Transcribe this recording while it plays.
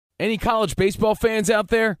Any college baseball fans out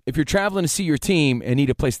there? If you're traveling to see your team and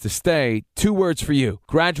need a place to stay, 2 words for you: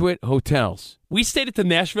 Graduate Hotels. We stayed at the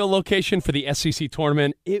Nashville location for the SEC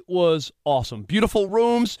tournament. It was awesome. Beautiful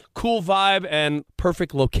rooms, cool vibe, and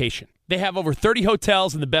perfect location. They have over 30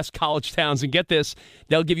 hotels in the best college towns, and get this,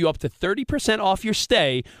 they'll give you up to 30% off your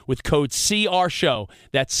stay with code CRSHOW.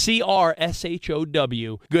 That's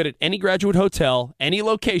CRSHOW. Good at any Graduate Hotel, any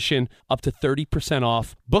location, up to 30%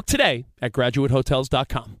 off. Book today at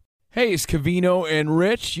graduatehotels.com. Hey, it's Cavino and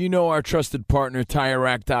Rich. You know our trusted partner,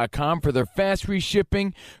 TireRack.com, for their fast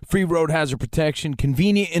reshipping, free road hazard protection,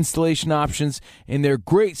 convenient installation options, and their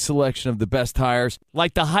great selection of the best tires,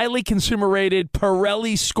 like the highly consumer-rated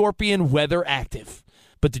Pirelli Scorpion Weather Active.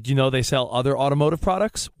 But did you know they sell other automotive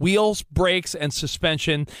products? Wheels, brakes, and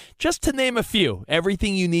suspension, just to name a few.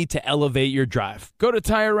 Everything you need to elevate your drive. Go to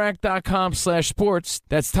TireRack.com/sports.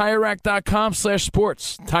 That's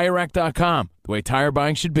TireRack.com/sports. TireRack.com, the way tire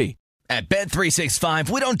buying should be. At Bet365,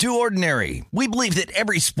 we don't do ordinary. We believe that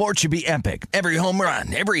every sport should be epic. Every home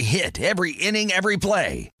run, every hit, every inning, every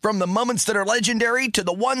play. From the moments that are legendary to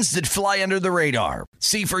the ones that fly under the radar.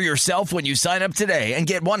 See for yourself when you sign up today and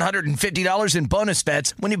get $150 in bonus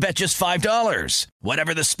bets when you bet just $5.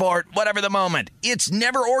 Whatever the sport, whatever the moment, it's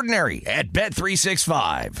never ordinary at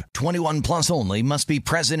Bet365. 21 plus only. Must be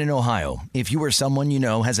present in Ohio. If you or someone you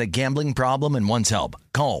know has a gambling problem and wants help,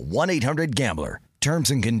 call 1-800-GAMBLER.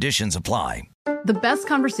 Terms and conditions apply. The best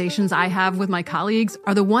conversations I have with my colleagues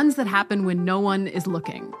are the ones that happen when no one is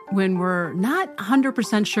looking, when we're not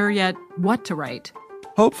 100% sure yet what to write.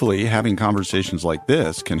 Hopefully, having conversations like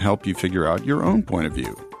this can help you figure out your own point of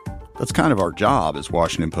view. That's kind of our job as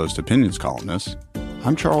Washington Post opinions columnists.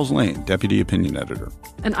 I'm Charles Lane, Deputy Opinion Editor.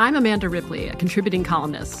 And I'm Amanda Ripley, a contributing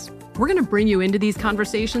columnist. We're going to bring you into these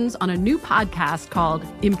conversations on a new podcast called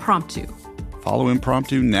Impromptu. Follow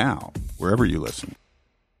Impromptu now, wherever you listen.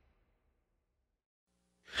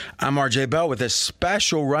 I'm RJ Bell with a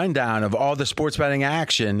special rundown of all the sports betting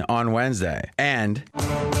action on Wednesday. And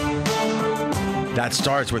that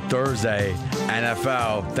starts with Thursday,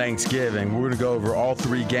 NFL, Thanksgiving. We're going to go over all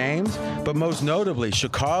 3 games, but most notably,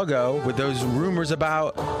 Chicago, with those rumors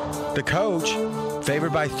about the coach,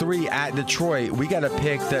 favored by 3 at Detroit. We got a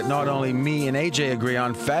pick that not only me and AJ agree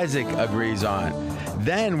on, Fezzik agrees on.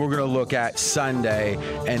 Then we're going to look at Sunday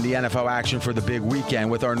and the NFL action for the big weekend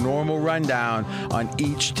with our normal rundown on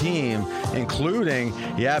each team, including,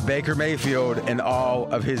 Baker Mayfield and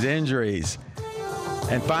all of his injuries.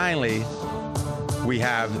 And finally, we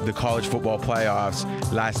have the college football playoffs.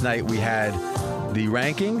 Last night we had the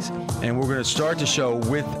rankings, and we're going to start the show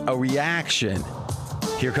with a reaction.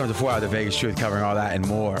 Here comes the 4 Hour of the Vegas Truth, covering all that and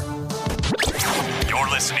more. You're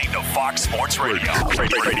listening to Fox Sports Radio.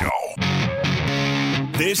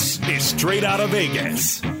 This is Straight Out of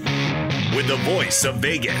Vegas. With the voice of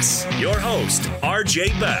Vegas, your host,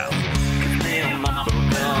 RJ Bell. Give me a number,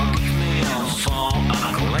 girl. Give me a phone.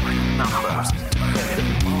 I'm collecting numbers.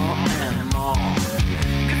 More and more.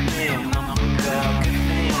 Give me a number, girl. Give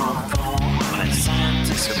me a phone. I'm a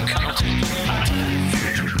scientist of counting.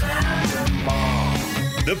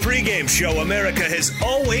 The pregame show America has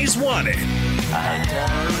always wanted. I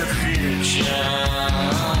tell the future.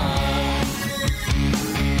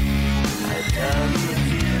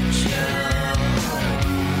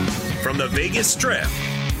 From the Vegas Strip,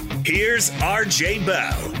 here's RJ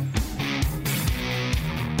Bell.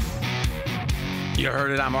 You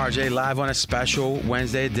heard it. I'm RJ, live on a special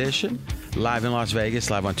Wednesday edition. Live in Las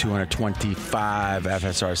Vegas, live on 225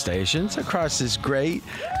 FSR stations across this great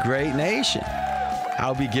nation.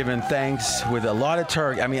 I'll be giving thanks with a lot of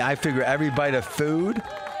turkey. I mean, I figure every bite of food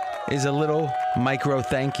is a little micro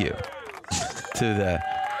thank you to the,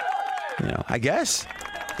 I guess,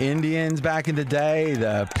 Indians back in the day,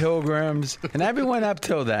 the Pilgrims, and everyone up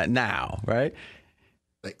till that now, right?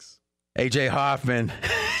 Thanks. AJ Hoffman,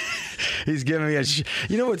 he's giving me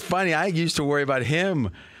you know what's funny? I used to worry about him,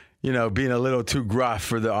 being a little too gruff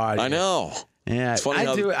for the audience. I know. Yeah, it's funny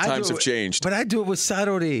how times have changed. But I do it with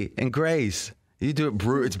subtlety and grace. You do it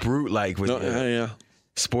it's brute-like with you. Yeah.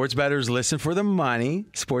 Sports bettors listen for the money.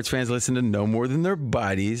 Sports fans listen to no more than their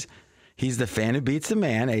buddies. He's the fan who beats the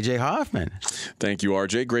man, AJ Hoffman. Thank you,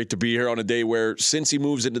 RJ. Great to be here on a day where, since he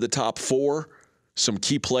moves into the top 4, some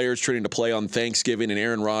key players training to play on Thanksgiving, and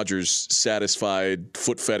Aaron Rodgers satisfied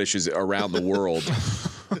foot fetishes around the world.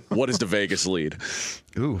 What is the Vegas lead?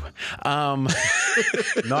 Ooh,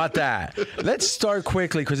 not that. Let's start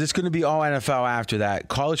quickly because it's going to be all NFL after that.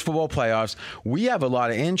 College football playoffs. We have a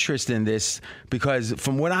lot of interest in this because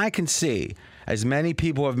from what I can see, as many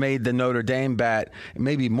people have made the Notre Dame bet,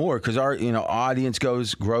 maybe more because our audience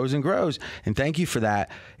grows and grows. And thank you for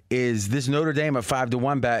that. is this Notre Dame at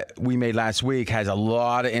 5-1 bet we made last week has a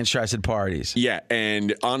lot of interested parties. Yeah,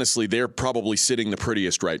 and honestly, they're probably sitting the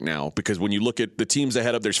prettiest right now because when you look at the teams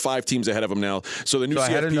ahead of, there's 5 teams ahead of them now. So the new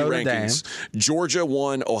CFP rankings, Georgia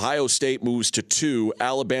 1, Ohio State moves to 2,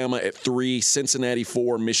 Alabama at 3, Cincinnati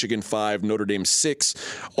 4, Michigan 5, Notre Dame 6,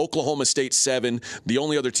 Oklahoma State 7. The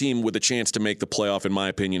only other team with a chance to make the playoff, in my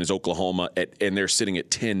opinion, is Oklahoma, and they're sitting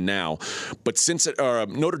at 10 now. But since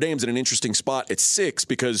Notre Dame's in an interesting spot at 6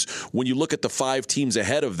 because when you look at the 5 teams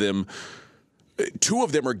ahead of them, 2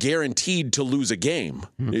 of them are guaranteed to lose a game.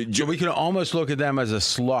 So we can almost look at them as a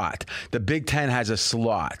slot. The Big Ten has a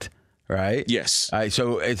slot, right? Yes. All right,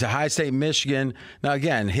 so it's Ohio State, Michigan. Now,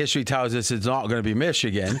 again, history tells us it's not going to be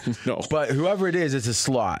Michigan. No. But whoever it is, it's a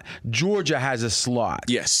slot. Georgia has a slot.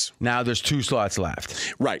 Yes. Now there's 2 slots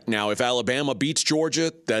left. Right. Now, if Alabama beats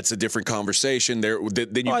Georgia, that's a different conversation. Then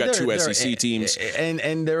you've got 2 SEC teams.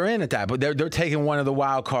 And they're in at that, but they're taking one of the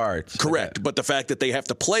wild cards. Correct. Okay. But the fact that they have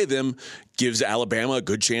to play them gives Alabama a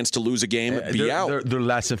good chance to lose a game and be out. They're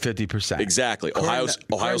less than 50%. Exactly. Ohio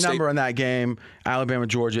State number on that game, Alabama,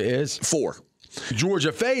 Georgia is? 4.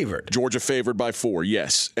 Georgia favored. Georgia favored by 4,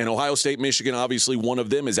 yes. And Ohio State, Michigan, obviously one of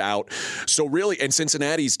them is out. So really, and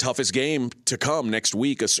Cincinnati's toughest game to come next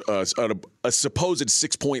week, a supposed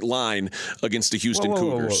 6-point line against the Houston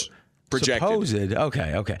Cougars. Projected. Supposed.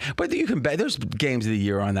 Okay. But you can bet. There's games of the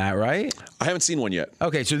year on that, right? I haven't seen one yet.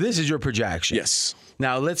 Okay, so this is your projection. Yes.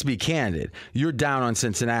 Now, let's be candid. You're down on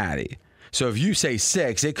Cincinnati. So if you say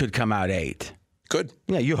 6, it could come out 8. Could.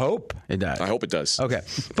 Yeah, you hope it does. I hope it does. Okay.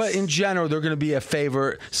 But in general, they're going to be a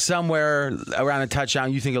favorite somewhere around a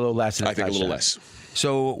touchdown. You think a little less than a touchdown. I think a little less.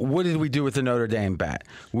 So what did we do with the Notre Dame bet?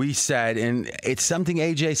 We said, and it's something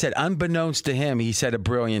AJ said, unbeknownst to him, he said a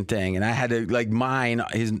brilliant thing. And I had to mine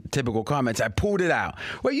his typical comments. I pulled it out.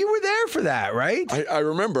 Well, you were there for that, right? I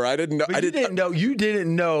remember. I didn't know. You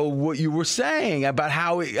didn't know what you were saying about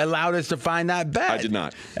how it allowed us to find that bet. I did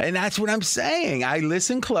not. And that's what I'm saying. I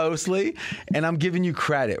listened closely, and I'm giving you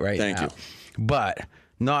credit right now. Thank you. But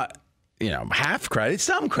not... half credit,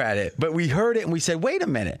 some credit. But we heard it and we said, wait a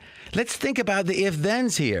minute. Let's think about the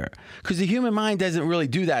if-thens here. Because the human mind doesn't really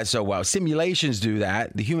do that so well. Simulations do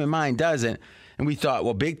that. The human mind doesn't. And we thought,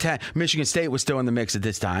 well, Big Ten, Michigan State was still in the mix at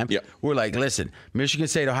this time. Yep. We're like, listen, Michigan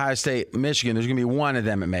State, Ohio State, Michigan, there's going to be one of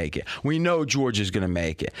them that make it. We know Georgia's going to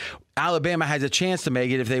make it. Alabama has a chance to make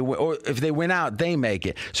it. If they win out, they make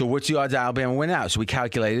it. So what's the odds Alabama win out? So we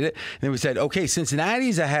calculated it. And then we said, okay,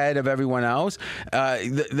 Cincinnati's ahead of everyone else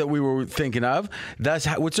that we were thinking of.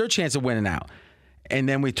 What's their chance of winning out? And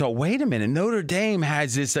then we thought, wait a minute, Notre Dame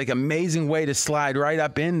has this amazing way to slide right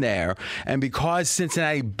up in there. And because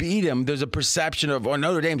Cincinnati beat them, there's a perception of,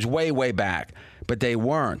 Notre Dame's way, way back. But they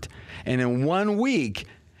weren't. And in 1 week,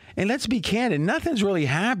 and let's be candid, nothing's really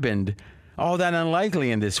happened all that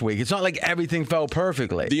unlikely in this week. It's not like everything fell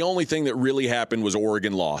perfectly. The only thing that really happened was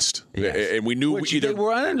Oregon lost. Yes. And we knew what was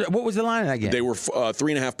the line in that game? They were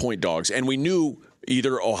 3.5-point dogs. And we knew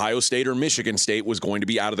either Ohio State or Michigan State was going to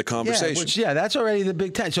be out of the conversation. That's already the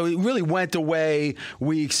Big Ten. So it really went the way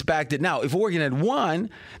we expected. Now, if Oregon had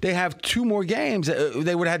won, they have 2 more games.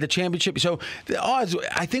 They would have had the championship. So the odds,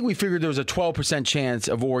 I think we figured there was a 12% chance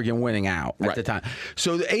of Oregon winning out at the time.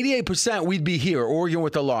 So the 88%, we'd be here, Oregon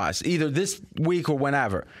with the loss, either this week or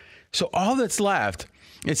whenever. So all that's left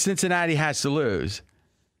is Cincinnati has to lose.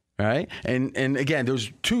 Right? And again,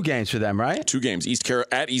 there's 2 games for them, right? 2 games.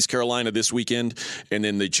 At East Carolina this weekend, and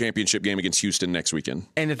then the championship game against Houston next weekend.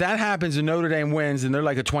 And if that happens and Notre Dame wins, and they're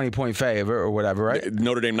like a 20-point favorite or whatever, right?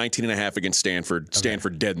 Notre Dame 19.5 against Stanford. Okay.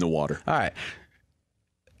 Stanford dead in the water. All right.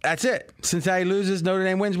 That's it. Cincinnati loses, Notre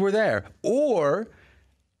Dame wins, we're there. Or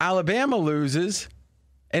Alabama loses,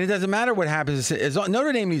 and it doesn't matter what happens.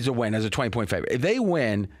 Notre Dame needs to win as a 20-point favorite. If they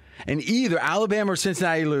win, and either Alabama or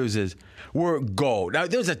Cincinnati loses, we're gold. Now,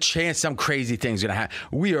 there's a chance some crazy thing's going to happen.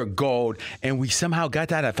 We are gold, and we somehow got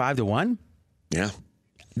that at 5-1? Yeah.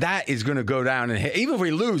 That is going to go down even if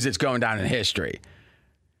we lose, it's going down in history.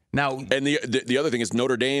 Now, and the other thing is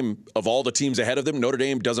Notre Dame, of all the teams ahead of them, Notre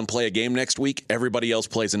Dame doesn't play a game next week. Everybody else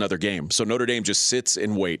plays another game. So Notre Dame just sits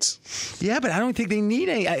and waits. Yeah, but I don't think they need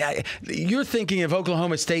any. You're thinking of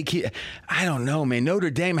Oklahoma State. I don't know, man. Notre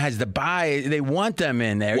Dame has the bye. They want them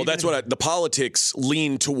in there. Well, that's what the politics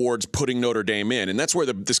lean towards putting Notre Dame in. And that's where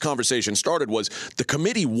this conversation started was the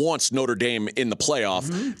committee wants Notre Dame in the playoff.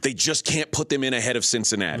 Mm-hmm. They just can't put them in ahead of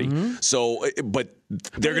Cincinnati. Mm-hmm. So, but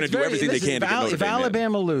they're going to do everything they can to get Notre Dame in. If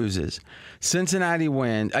Alabama loses, Cincinnati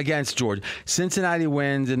wins against Georgia. Cincinnati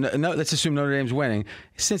wins, and let's assume Notre Dame's winning.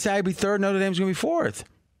 Cincinnati be 3rd, Notre Dame's going to be 4th.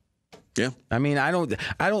 Yeah. I mean, I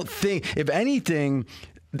don't think, if anything,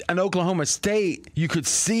 an Oklahoma State, you could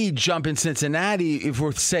see jumping Cincinnati if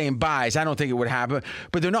we're saying buys. I don't think it would happen,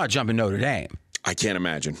 but they're not jumping Notre Dame. I can't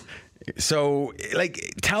imagine. So,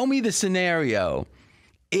 tell me the scenario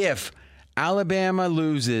if Alabama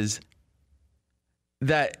loses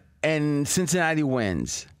and Cincinnati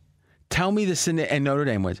wins. Tell me the scenario, and Notre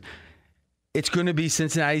Dame wins. It's going to be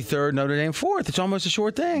Cincinnati 3rd, Notre Dame 4th. It's almost a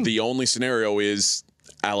short thing. The only scenario is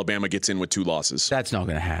Alabama gets in with 2 losses. That's not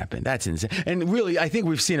going to happen. That's insane. And really, I think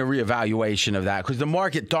we've seen a reevaluation of that because the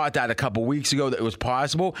market thought that a couple weeks ago that it was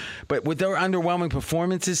possible. But with their underwhelming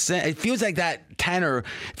performances, it feels like that tenor,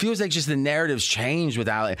 feels like just the narrative's changed with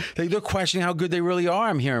Alabama. They're questioning how good they really are.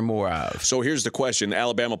 I'm hearing more of. So here's the question.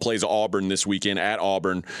 Alabama plays Auburn this weekend at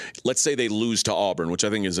Auburn. Let's say they lose to Auburn, which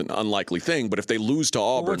I think is an unlikely thing. But if they lose to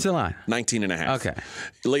Auburn. What's the line? 19.5.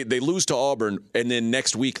 Okay. They lose to Auburn, and then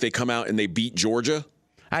next week they come out and they beat Georgia.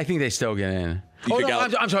 I think they still get in. You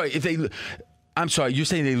I'm sorry. I'm sorry. You're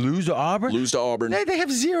saying they lose to Auburn? Lose to Auburn. They have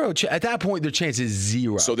zero. At that point, their chance is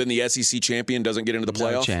 0. So then the SEC champion doesn't get into the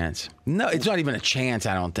playoff? No chance. No, it's not even a chance,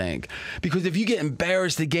 I don't think. Because if you get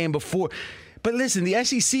embarrassed the game before. But listen, the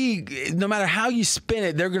SEC, no matter how you spin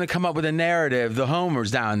it, they're going to come up with a narrative, the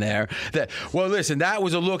homers down there, that, well, listen, that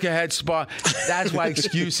was a look-ahead spot. That's why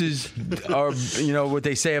excuses are, what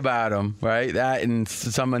they say about them, right? That and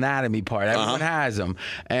some anatomy part. Everyone has them.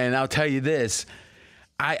 And I'll tell you this.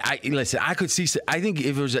 Listen, I could see. I think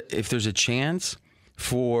if there's a chance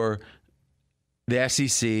for the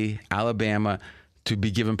SEC, Alabama, to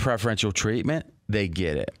be given preferential treatment, they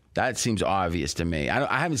get it. That seems obvious to me.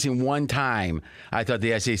 I haven't seen one time I thought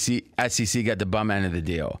the SEC got the bum end of the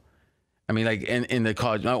deal. I mean, like in the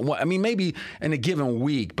college. I mean, maybe in a given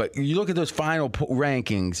week, but you look at those final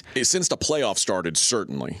rankings. Since the playoffs started,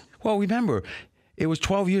 certainly. Well, remember, it was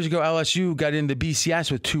 12 years ago LSU got into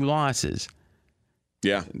BCS with 2 losses.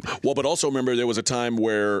 Yeah. Well, but also remember there was a time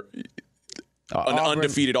where an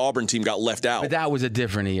undefeated Auburn team got left out. But that was a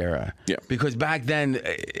different era. Yeah. Because back then,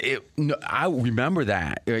 I remember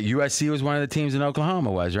that. USC was one of the teams in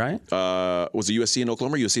Oklahoma, was, right? Was it USC in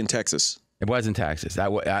Oklahoma or USC in Texas? It was in Texas. I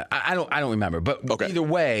don't remember. But okay. Either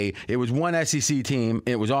way, it was one SEC team.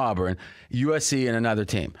 It was Auburn, USC, and another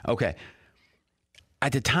team. Okay.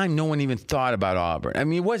 At the time, no one even thought about Auburn. I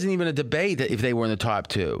mean, it wasn't even a debate that if they were in the top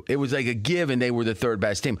 2. It was like a given they were the 3rd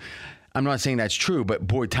best team. I'm not saying that's true, but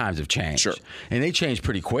boy, times have changed. Sure. And they changed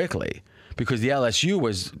pretty quickly because the LSU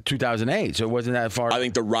was 2008, so it wasn't that far. I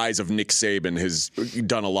think the rise of Nick Saban has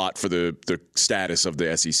done a lot for the status of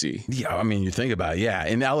the SEC. Yeah, I mean, you think about it, yeah.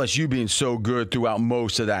 And LSU being so good throughout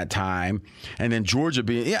most of that time, and then Georgia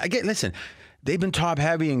being, listen, they've been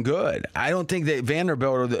top-heavy and good. I don't think that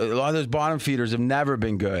Vanderbilt or a lot of those bottom feeders have never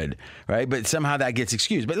been good, right? But somehow that gets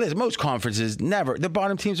excused. But listen, most conferences never. The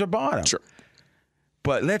bottom teams are bottom. Sure.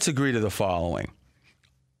 But let's agree to the following.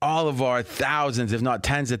 All of our thousands, if not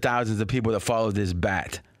tens of thousands of people that follow this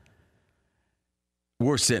bet,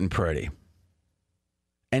 we're sitting pretty.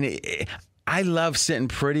 And I love sitting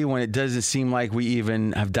pretty when it doesn't seem like we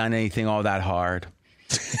even have done anything all that hard.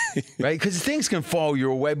 Right? Because things can fall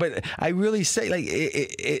your way. But I really say,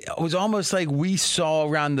 it was almost like we saw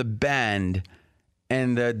around the bend.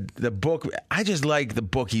 And the book, I just like the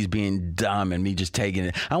bookies being dumb and me just taking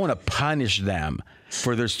it. I want to punish them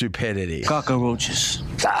for their stupidity. Cockroaches,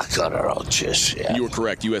 yeah. You were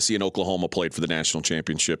correct. USC and Oklahoma played for the national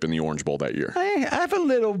championship in the Orange Bowl that year. I have a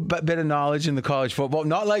little bit of knowledge in the college football.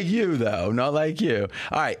 Not like you, though. Not like you.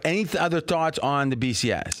 All right. Any other thoughts on the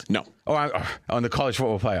BCS? No. Or on the college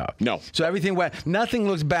football playoff? No. So everything went. Nothing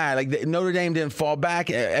looks bad. Like Notre Dame didn't fall back.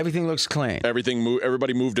 Everything looks clean.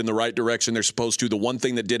 Everybody moved in the right direction they're supposed to. The one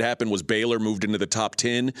thing that did happen was Baylor moved into the top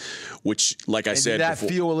 10, which, like I said, did that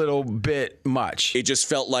feel a little bit much? It just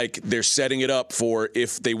felt like they're setting it up for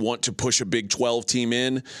if they want to push a Big 12 team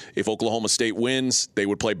in. If Oklahoma State wins, they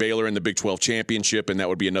would play Baylor in the Big 12 championship, and that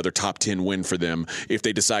would be another top 10 win for them if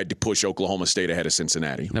they decide to push Oklahoma State ahead of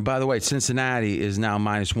Cincinnati. Now, by the way, Cincinnati is now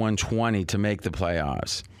minus 120 to make the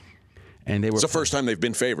playoffs. And it's the first time they've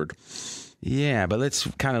been favored. Yeah, but let's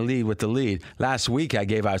kind of lead with the lead. Last week, I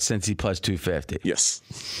gave out Cincy plus 250. Yes.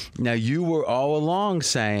 Now, you were all along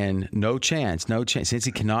saying, no chance.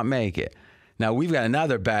 Cincy cannot make it. Now, we've got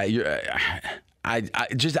another bet. I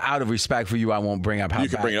just out of respect for you, I won't bring up how you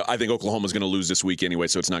can bring it up. I think Oklahoma's going to lose this week anyway,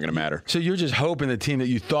 so it's not going to matter. So you're just hoping the team that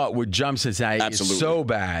you thought would jump Cincinnati Absolutely. is so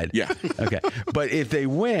bad. Yeah. Okay. But if they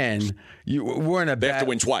win, we're in a bet. They have to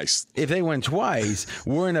win twice. If they win twice,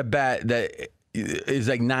 we're in a bet that is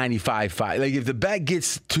like 95-5. Like if the bet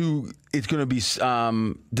gets to, it's going to be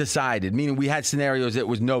decided, meaning we had scenarios that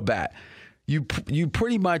was no bet. you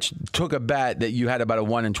pretty much took a bet that you had about a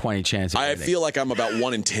 1 in 20 chance. I feel like I'm about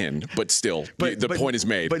 1 in 10, but still, the point is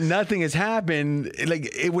made. But nothing has happened.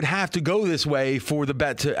 Like, it would have to go this way for the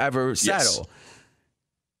bet to ever settle.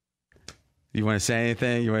 Yes. You want to say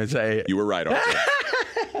anything? You want to say? You were right, Arthur.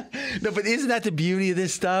 No, but isn't that the beauty of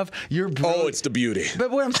this stuff? It's the beauty. But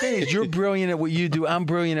what I'm saying is, you're brilliant at what you do. I'm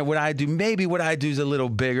brilliant at what I do. Maybe what I do is a little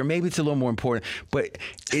bigger. Maybe it's a little more important. But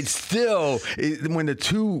it's still, when the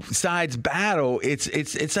two sides battle,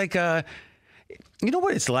 it's like a. You know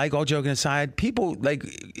what it's like, all joking aside? People, like,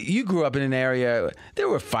 you grew up in an area, there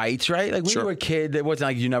were fights, right? Like, when you were a kid, it wasn't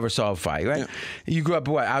like you never saw a fight, right? Yeah. You grew up,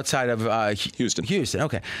 outside of Houston. Houston,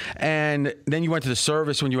 okay. And then you went to the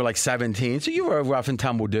service when you were like 17, so you were a rough and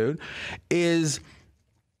tumble dude. A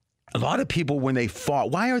lot of people, when they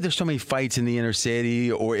fought, why are there so many fights in the inner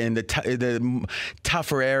city or in the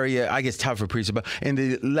tougher area? I guess tougher, but in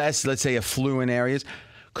the less, let's say, affluent areas?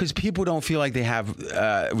 Because people don't feel like they have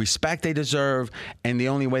respect they deserve, and the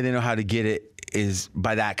only way they know how to get it is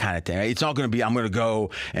by that kind of thing. It's not going to be, I'm going to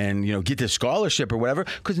go and get this scholarship or whatever,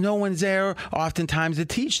 because no one's there oftentimes to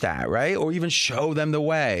teach that, right? Or even show them the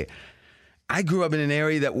way. I grew up in an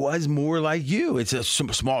area that was more like you. It's a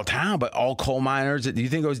small town, but all coal miners. Do you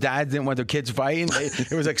think those dads didn't want their kids fighting?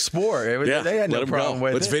 It was like sport. They had no problem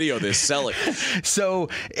with it. Let's video this. Sell it. So,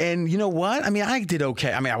 and you know what? I mean, I did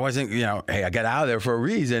okay. I mean, I wasn't, hey, I got out of there for a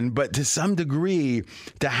reason. But to some degree,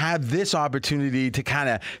 to have this opportunity to kind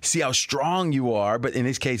of see how strong you are, but in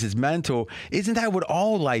this case, it's mental, isn't that what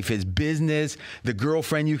all life is? Business, the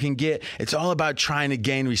girlfriend you can get. It's all about trying to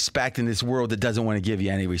gain respect in this world that doesn't want to give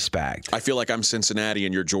you any respect. I feel like I'm Cincinnati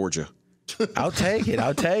and you're Georgia. I'll take it.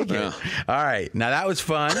 Yeah. All right. Now, that was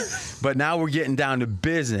fun, but now we're getting down to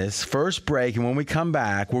business. First break, and when we come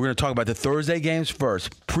back, we're going to talk about the Thursday games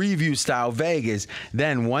first, preview-style Vegas,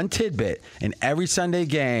 then one tidbit in every Sunday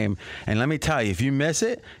game. And let me tell you, if you miss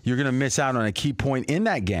it, you're going to miss out on a key point in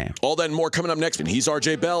that game. All that and more coming up next. And he's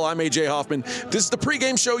RJ Bell. I'm AJ Hoffman. This is the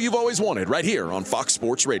pregame show you've always wanted right here on Fox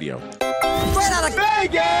Sports Radio. Straight out of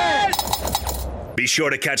Vegas! Be sure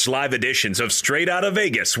to catch live editions of Straight Outta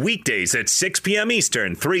Vegas weekdays at 6 p.m.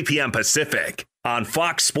 Eastern, 3 p.m. Pacific on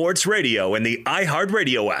Fox Sports Radio and the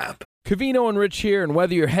iHeartRadio app. Covino and Rich here, and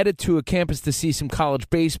whether you're headed to a campus to see some college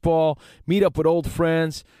baseball, meet up with old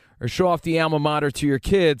friends, or show off the alma mater to your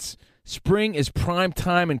kids, spring is prime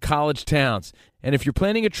time in college towns. And if you're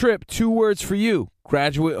planning a trip, 2 words for you: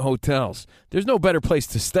 Graduate Hotels. There's no better place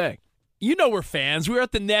to stay. You know we're fans. We were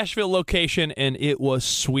at the Nashville location, and it was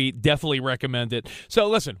sweet. Definitely recommend it. So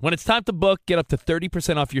listen, when it's time to book, get up to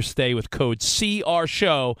 30% off your stay with code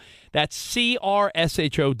CRSHOW. That's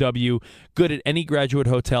CRSHOW. Good at any Graduate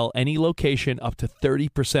Hotel, any location, up to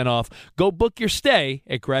 30% off. Go book your stay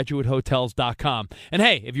at graduatehotels.com. And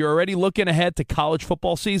hey, if you're already looking ahead to college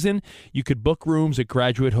football season, you could book rooms at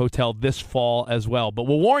Graduate Hotel this fall as well. But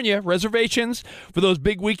we'll warn you, reservations for those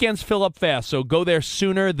big weekends fill up fast, so go there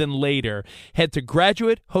sooner than later. Head to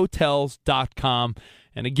graduatehotels.com.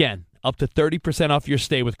 And again, up to 30% off your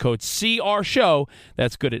stay with code CRSHOW.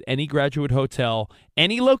 That's good at any Graduate Hotel,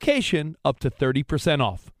 any location, up to 30%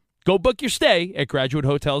 off. Go book your stay at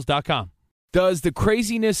graduatehotels.com. Does the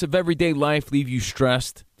craziness of everyday life leave you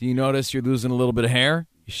stressed? Do you notice you're losing a little bit of hair?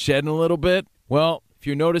 You're shedding a little bit? Well, if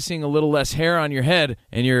you're noticing a little less hair on your head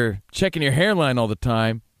and you're checking your hairline all the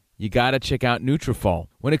time, you got to check out Nutrafol.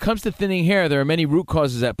 When it comes to thinning hair, there are many root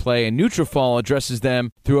causes at play, and Nutrafol addresses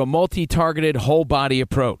them through a multi-targeted whole-body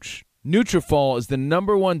approach. Nutrafol is the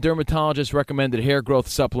 #1 dermatologist-recommended hair growth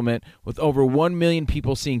supplement, with over 1 million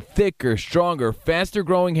people seeing thicker, stronger,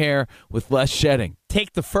 faster-growing hair with less shedding.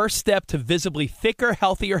 Take the first step to visibly thicker,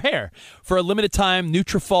 healthier hair. For a limited time,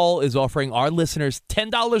 Nutrafol is offering our listeners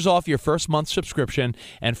 $10 off your first month subscription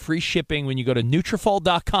and free shipping when you go to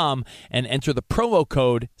Nutrafol.com and enter the promo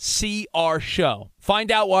code CRSHOW.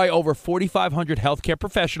 Find out why over 4,500 healthcare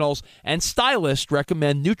professionals and stylists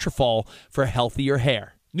recommend Nutrafol for healthier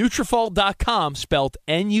hair. Nutrafol.com, spelled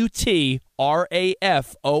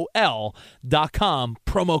Nutrafol.com,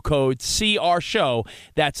 promo code CRSHOW.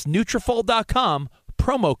 That's Nutrafol.com,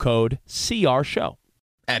 promo code CRSHOW.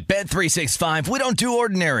 At Bet365, we don't do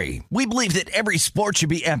ordinary. We believe that every sport should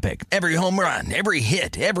be epic. Every home run, every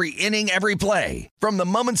hit, every inning, every play. From the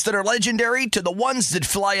moments that are legendary to the ones that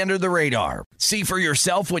fly under the radar. See for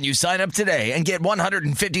yourself when you sign up today and get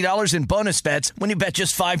 $150 in bonus bets when you bet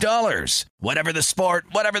just $5. Whatever the sport,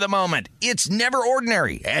 whatever the moment, it's never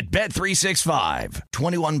ordinary at Bet365.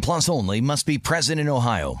 21 plus only. Must be present in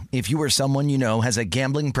Ohio. If you or someone you know has a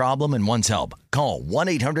gambling problem and wants help, call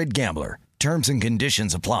 1-800-GAMBLER. Terms and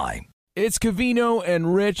conditions apply. It's Covino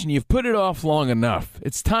and Rich, and you've put it off long enough.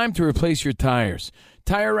 It's time to replace your tires.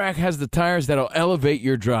 Tire Rack has the tires that'll elevate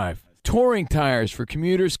your drive. Touring tires for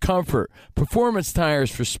commuters' comfort, performance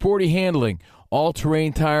tires for sporty handling,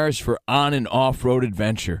 all-terrain tires for on- and off-road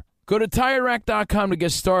adventure. Go to TireRack.com to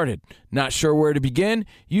get started. Not sure where to begin?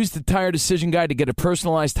 Use the Tire Decision Guide to get a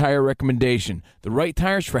personalized tire recommendation. The right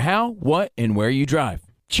tires for how, what, and where you drive.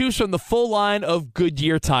 Choose from the full line of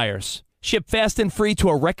Goodyear tires. Ship fast and free to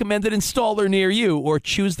a recommended installer near you, or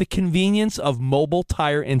choose the convenience of mobile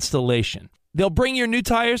tire installation. They'll bring your new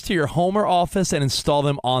tires to your home or office and install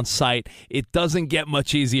them on site. It doesn't get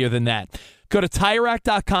much easier than that. Go to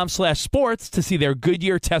TireRack.com/sports to see their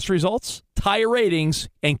Goodyear test results, tire ratings,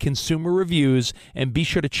 and consumer reviews, and be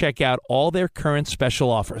sure to check out all their current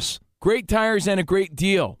special offers. Great tires and a great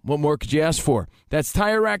deal. What more could you ask for? That's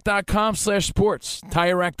TireRack.com/sports.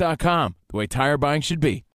 TireRack.com, the way tire buying should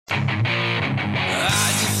be.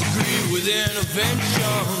 I disagree with intervention.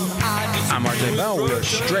 I'm RJ Bell. We are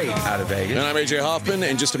straight out of Vegas. And I'm AJ Hoffman.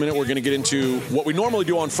 In just a minute, we're going to get into what we normally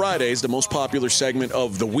do on Fridays, the most popular segment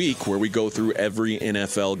of the week, where we go through every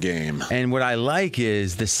NFL game. And what I like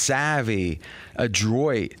is the savvy,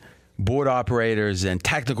 adroit board operators and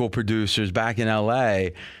technical producers back in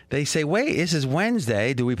L.A. They say, wait, this is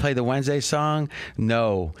Wednesday. Do we play the Wednesday song?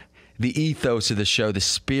 No. The ethos of the show, the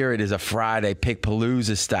spirit is a Friday,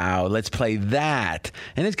 Pickpalooza style. Let's play that.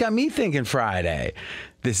 And it's got me thinking Friday.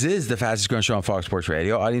 This is the fastest growing show on Fox Sports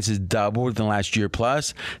Radio. Audience has doubled in the last year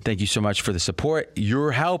plus. Thank you so much for the support.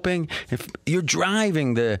 You're helping. If you're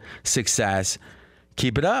driving the success,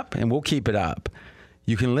 keep it up, and we'll keep it up.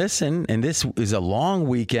 You can listen, and this is a long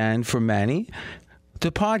weekend for many,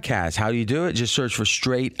 to podcasts. How do you do it? Just search for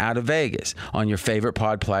Straight Out of Vegas on your favorite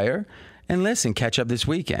pod player. And listen, catch up this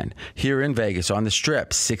weekend. Here in Vegas on the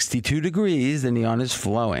Strip, 62 degrees, the neon is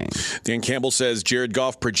flowing. Dan Campbell says Jared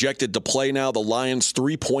Goff projected to play now. The Lions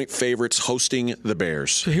 3-point favorites hosting the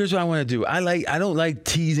Bears. So here's what I want to do. I don't like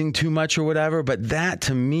teasing too much or whatever, but that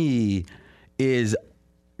to me is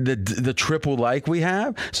the triple like we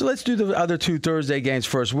have. So let's do the other two Thursday games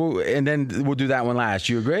first, and then we'll do that one last.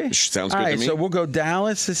 You agree? Sounds good All right, to me. so we'll go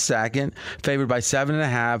Dallas is second, favored by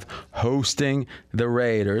 7.5, hosting the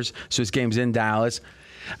Raiders. So this game's in Dallas.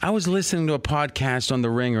 I was listening to a podcast on The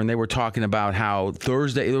Ringer, and they were talking about how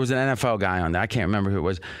Thursday, there was an NFL guy on there. I can't remember who it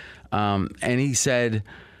was. And he said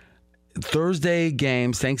Thursday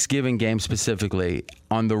games, Thanksgiving games specifically,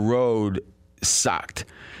 on the road sucked.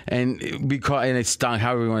 And it stunk,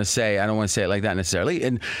 however you want to say. I don't want to say it like that necessarily.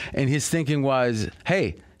 And his thinking was,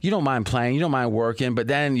 hey, you don't mind playing, you don't mind working, but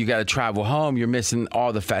then you got to travel home. You're missing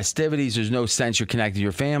all the festivities. There's no sense you're connected to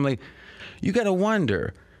your family. You got to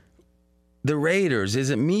wonder, the Raiders, is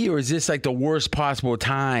it me, or is this like the worst possible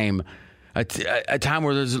time, a time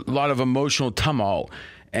where there's a lot of emotional tumult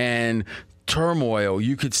and turmoil?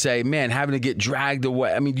 You could say, man, having to get dragged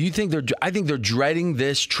away. I mean, do you think I think they're dreading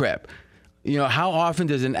this trip. You know, how often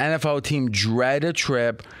does an NFL team dread a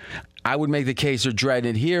trip? I would make the case they're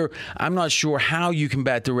dreading it here. I'm not sure how you can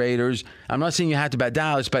bet the Raiders. I'm not saying you have to bet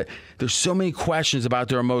Dallas, but there's so many questions about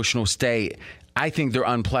their emotional state. I think they're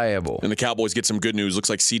unplayable. And the Cowboys get some good news. Looks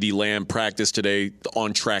like CeeDee Lamb practiced today,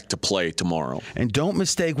 on track to play tomorrow. And don't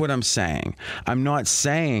mistake what I'm saying. I'm not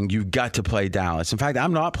saying you've got to play Dallas. In fact,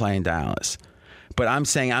 I'm not playing Dallas. But I'm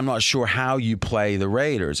saying I'm not sure how you play the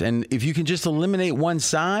Raiders. And if you can just eliminate one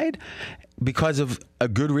side because of a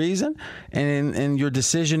good reason, and your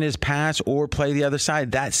decision is pass or play the other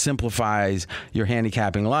side, that simplifies your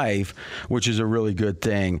handicapping life, which is a really good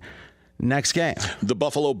thing. Next game. The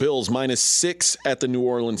Buffalo Bills -6 at the New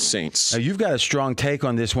Orleans Saints. Now, you've got a strong take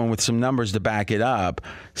on this one with some numbers to back it up.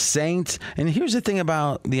 Saints, and here's the thing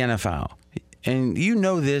about the NFL. And you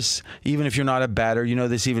know this even if you're not a bettor. You know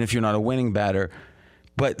this even if you're not a winning bettor.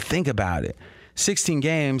 But think about it. 16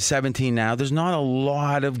 games, 17 now. There's not a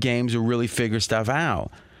lot of games to really figure stuff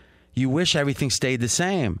out. You wish everything stayed the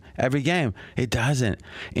same every game. It doesn't.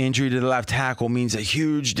 Injury to the left tackle means a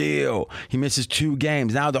huge deal. He misses 2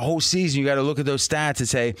 games. Now the whole season you got to look at those stats and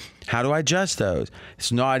say, how do I adjust those?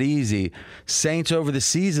 It's not easy. Saints over the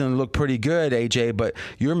season look pretty good, AJ, but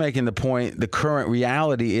you're making the point the current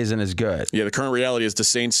reality isn't as good. Yeah, the current reality is the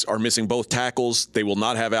Saints are missing both tackles. They will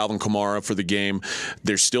not have Alvin Kamara for the game.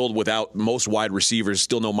 They're still without most wide receivers,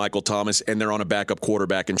 still no Michael Thomas, and they're on a backup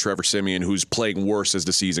quarterback in Trevor Siemian, who's playing worse as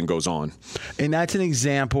the season goes on. And that's an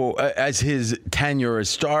example as his tenure as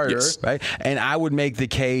starter, yes. Right? And I would make the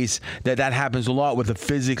case that happens a lot with a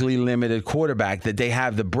physically limited quarterback, that they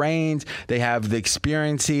have the brains, they have the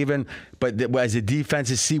experience even, but as the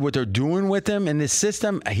defenses see what they're doing with him in this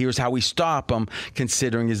system, here's how we stop him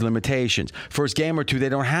considering his limitations. First game or two, they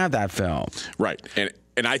don't have that film. Right. And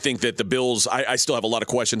And I think that the Bills, I still have a lot of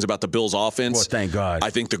questions about the Bills' offense. Well, thank God. I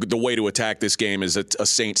think the way to attack this game is a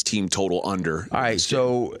Saints team total under. All right,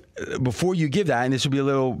 so before you give that, and this will be a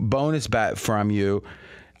little bonus bet from you,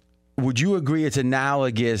 would you agree it's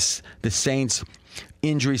analogous, the Saints'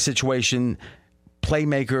 injury situation,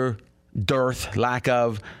 playmaker dearth, lack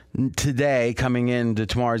of today coming into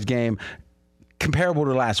tomorrow's game, comparable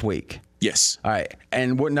to last week? Yes. All right.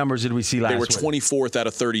 And what numbers did we see last week? They were 24th out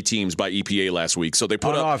of 30 teams by EPA last week. So they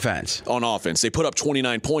put on up offense. On offense. They put up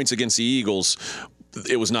 29 points against the Eagles.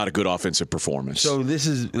 It was not a good offensive performance. So this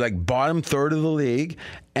is like bottom third of the league,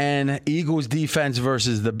 and Eagles defense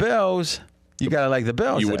versus the Bills. You got to like the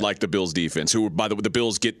Bills. You would like the Bills defense, who, by the way, the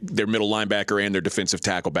Bills get their middle linebacker and their defensive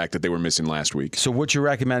tackle back that they were missing last week. So what's your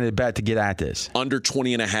recommended bet to get at this? Under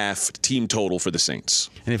 20.5 team total for the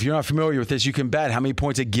Saints. And if you're not familiar with this, you can bet how many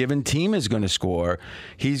points a given team is going to score.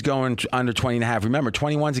 He's going under 20.5. Remember,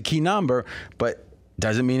 21 is a key number, but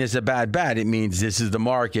doesn't mean it's a bad bet. It means this is the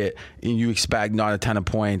market, and you expect not a ton of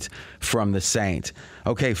points from the Saints.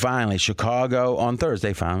 Okay, finally, Chicago on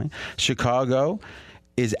Thursday, Chicago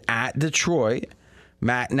is at Detroit.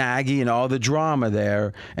 Matt Nagy and all the drama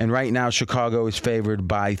there. And right now, Chicago is favored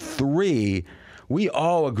by 3. We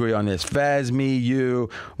all agree on this. Fez, me, you.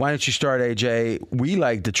 Why don't you start, AJ? We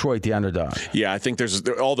like Detroit, the underdog. Yeah, I think there's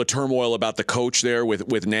all the turmoil about the coach there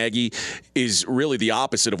with Nagy is really the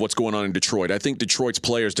opposite of what's going on in Detroit. I think Detroit's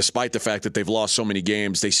players, despite the fact that they've lost so many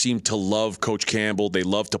games, they seem to love Coach Campbell. They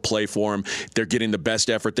love to play for him. They're getting the best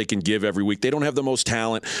effort they can give every week. They don't have the most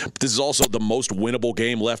talent. But this is also the most winnable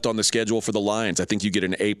game left on the schedule for the Lions. I think you get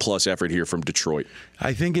an A-plus effort here from Detroit.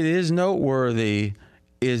 I think it is noteworthy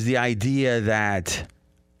is the idea that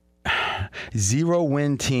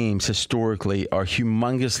 0-win teams historically are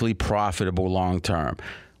humongously profitable long-term.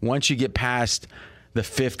 Once you get past the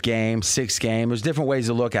 5th game, 6th game, there's different ways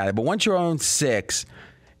to look at it. But once you're on 6,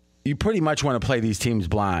 you pretty much want to play these teams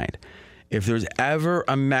blind. If there's ever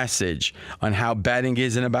a message on how betting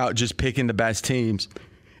isn't about just picking the best teams,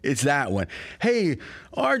 it's that one. Hey,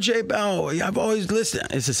 RJ Bell, I've always listened.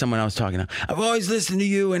 This is someone else talking now. I've always listened to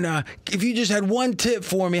you, and if you just had one tip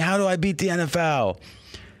for me, how do I beat the NFL?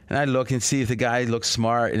 And I'd look and see if the guy looks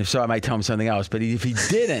smart, and if so, I might tell him something else. But if he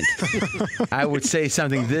didn't, I would say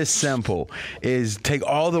something this simple, is take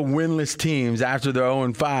all the winless teams after they're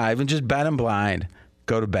 0-5 and just bet them blind.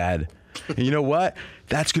 Go to bed. And you know what?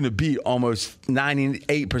 That's going to beat almost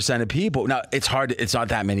 98% of people. Now, it's hard. It's not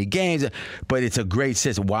that many games, but it's a great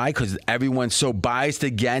system. Why? Because everyone's so biased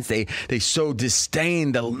against. They so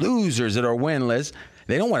disdain the losers that are winless.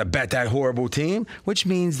 They don't want to bet that horrible team, which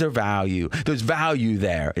means their value. There's value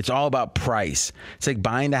there. It's all about price. It's like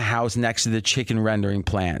buying the house next to the chicken rendering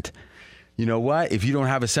plant. You know what? If you don't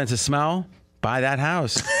have a sense of smell, buy that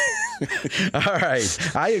house. All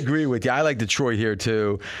right. I agree with you. I like Detroit here,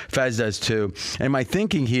 too. Fez does, too. And my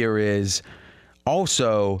thinking here is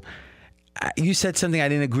also, you said something I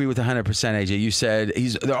didn't agree with 100%, AJ. You said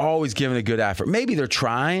they're always giving a good effort. Maybe they're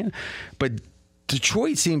trying, but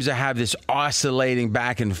Detroit seems to have this oscillating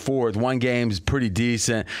back and forth. One game's pretty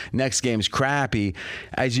decent, next game's crappy.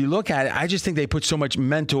 As you look at it, I just think they put so much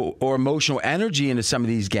mental or emotional energy into some of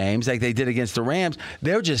these games, like they did against the Rams.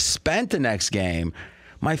 They're just spent the next game.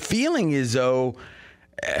 My feeling is, though,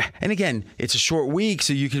 and again, it's a short week,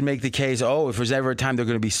 so you can make the case, if there's ever a time they're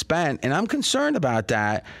going to be spent, and I'm concerned about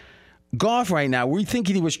that. Goff right now, we're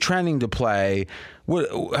thinking he was trending to play.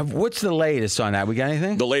 What's the latest on that? We got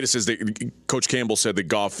anything? The latest is that Coach Campbell said that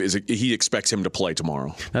Goff he expects him to play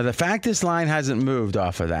tomorrow. Now, the fact this line hasn't moved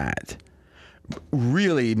off of that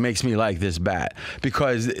really makes me like this bet,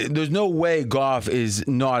 because there's no way Goff is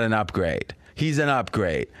not an upgrade. He's an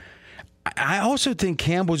upgrade. I also think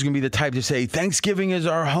Campbell's going to be the type to say, Thanksgiving is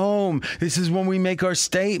our home. This is when we make our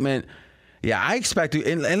statement. Yeah, I expect to.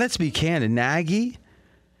 And let's be candid, Nagy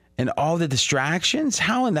and all the distractions,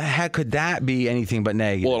 how in the heck could that be anything but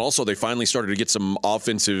negative? Well, and also they finally started to get some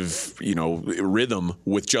offensive, rhythm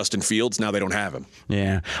with Justin Fields. Now they don't have him.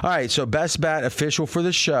 Yeah. All right, so best bet official for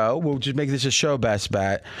the show. We'll just make this a show best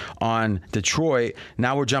bet on Detroit.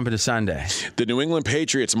 Now we're jumping to Sunday. The New England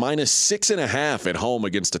Patriots -6.5 at home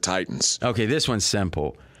against the Titans. Okay, this one's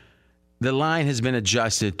simple. The line has been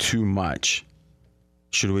adjusted too much.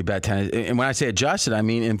 Should we bet 10? And when I say adjusted, I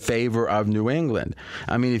mean in favor of New England.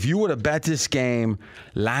 I mean, if you would have bet this game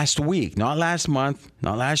last week, not last month,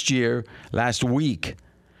 not last year, last week.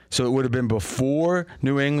 So it would have been before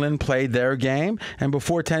New England played their game and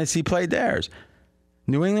before Tennessee played theirs.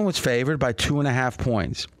 New England was favored by 2.5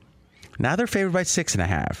 points. Now they're favored by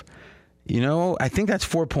 6.5. I think that's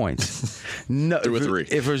 4 points. No, Through a 3.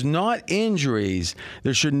 If there's not injuries,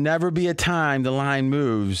 there should never be a time the line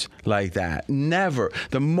moves like that. Never.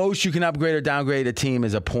 The most you can upgrade or downgrade a team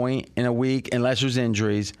is a point in a week, unless there's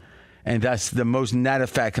injuries, and that's the most net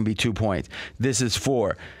effect can be 2 points. This is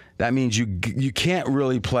 4. That means you can't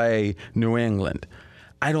really play New England.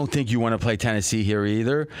 I don't think you want to play Tennessee here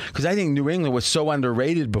either, because I think New England was so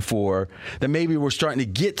underrated before that maybe we're starting to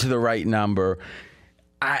get to the right number.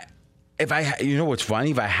 You know what's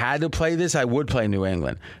funny? If I had to play this, I would play New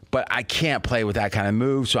England. But I can't play with that kind of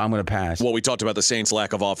move, so I'm going to pass. Well, we talked about the Saints'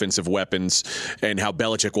 lack of offensive weapons and how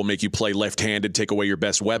Belichick will make you play left-handed, take away your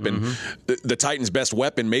best weapon. Mm-hmm. The Titans' best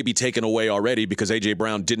weapon may be taken away already because A.J.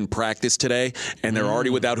 Brown didn't practice today, and they're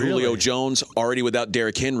already without Julio Jones, already without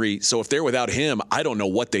Derrick Henry. So if they're without him, I don't know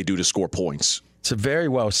what they do to score points. It's very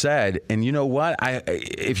well said. And you know what?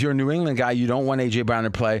 If you're a New England guy, you don't want A.J. Brown to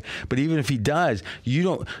play. But even if he does, you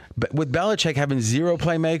don't. But with Belichick having 0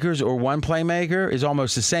 playmakers or 1 playmaker is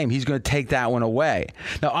almost the same. He's going to take that one away.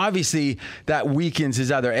 Now, obviously, that weakens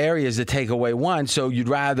his other areas to take away one. So you'd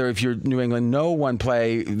rather, if you're New England, know one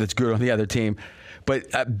play that's good on the other team.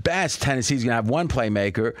 But at best, Tennessee's going to have 1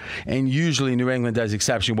 playmaker, and usually New England does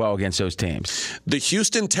exceptionally well against those teams. The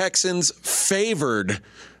Houston Texans favored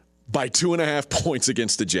by 2.5 points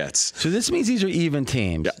against the Jets. So this means these are even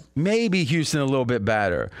teams. Yeah. Maybe Houston a little bit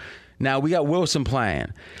better. Now, we got Wilson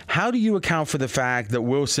playing. How do you account for the fact that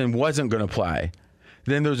Wilson wasn't going to play?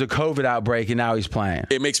 Then there's a COVID outbreak, and now he's playing.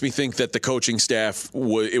 It makes me think that the coaching staff,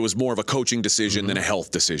 it was more of a coaching decision than a health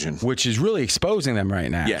decision. Which is really exposing them right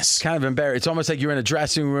now. Yes. Kind of embarrassing. It's almost like you're in a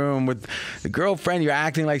dressing room with the girlfriend, you're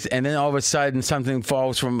acting like, and then all of a sudden something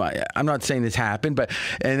falls from, I'm not saying this happened, but,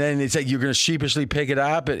 and then it's like you're going to sheepishly pick it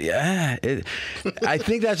up. I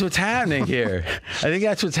think that's what's happening here.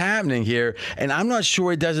 And I'm not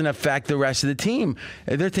sure it doesn't affect the rest of the team.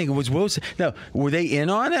 They're thinking, was Wilson, no, were they in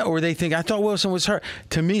on it, or were they thinking, I thought Wilson was hurt?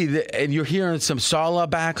 To me, and you're hearing some Saleh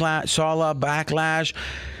backlash.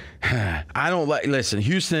 I don't like. Listen,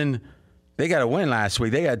 Houston, they got a win last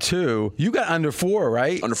week. They got 2. You got under 4,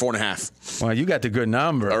 right? Under 4.5. Well, you got the good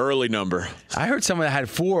number. Early number. I heard someone that had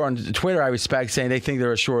 4 on Twitter, I respect, saying they think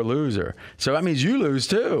they're a sure loser. So that means you lose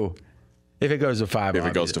too if it goes to 5. If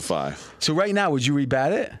it goes to 5. So right now, would you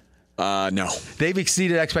rebet it? No. They've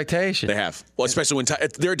exceeded expectations. They have. Well, especially when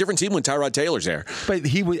they're a different team when Tyrod Taylor's there. But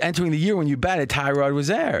he was entering the year when you bet it, Tyrod was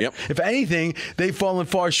there. Yep. If anything, they've fallen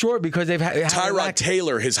far short because they've had Tyrod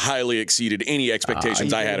Taylor has highly exceeded any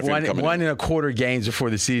expectations I had of him coming in. 1.25 games before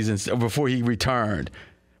the season, before he returned.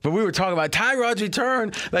 But we were talking about Tyrod's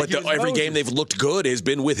return. But every game they've looked good has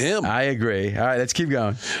been with him. I agree. All right, let's keep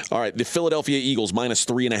going. All right, the Philadelphia Eagles minus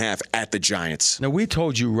 3.5 at the Giants. Now, we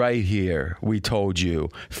told you right here,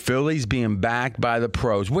 Philly's being backed by the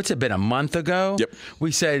pros. What's it been, a month ago? Yep.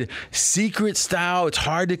 We said secret style. It's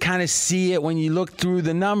hard to kind of see it when you look through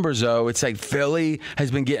the numbers, though. It's like Philly has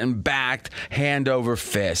been getting backed hand over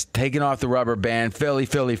fist, taking off the rubber band. Philly.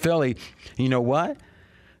 You know what?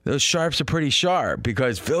 Those sharps are pretty sharp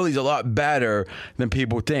because Philly's a lot better than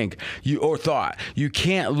people think or thought. You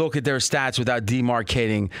can't look at their stats without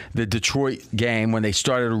demarcating the Detroit game when they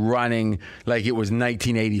started running like it was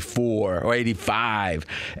 1984 or 85,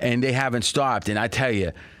 and they haven't stopped. And I tell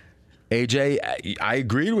you, AJ, I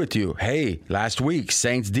agreed with you. Hey, last week,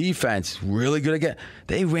 Saints defense, really good again.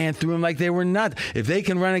 They ran through them like they were nuts. If they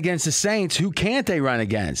can run against the Saints, who can't they run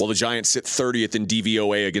against? Well, the Giants sit 30th in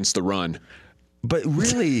DVOA against the run. But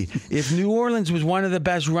really, if New Orleans was one of the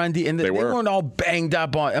best run and they weren't all banged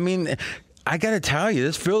up on. I mean, I got to tell you,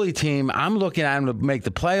 this Philly team, I'm looking at them to make the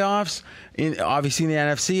playoffs. Obviously in the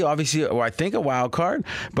NFC, or I think a wild card.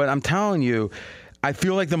 But I'm telling you, I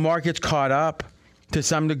feel like the market's caught up to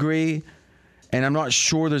some degree. And I'm not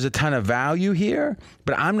sure there's a ton of value here,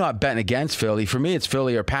 but I'm not betting against Philly. For me, it's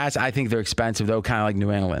Philly or pass. I think they're expensive, though, kind of like New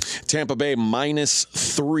England. Tampa Bay minus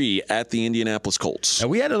 3 at the Indianapolis Colts. And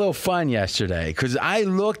we had a little fun yesterday because I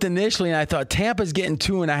looked initially and I thought Tampa's getting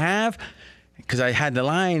 2.5 because I had the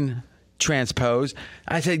line transposed.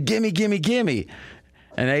 I said, gimme.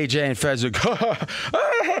 And AJ and Fez are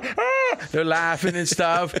they're laughing and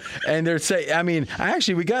stuff. And they're saying,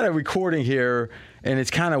 we got a recording here. And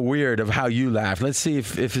it's kind of weird of how you laugh. Let's see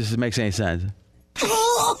if this makes any sense.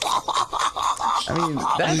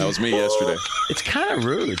 That was me yesterday. It's kind of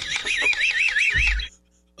rude.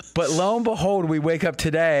 But lo and behold, we wake up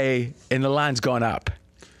today and the line's gone up.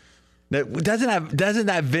 Doesn't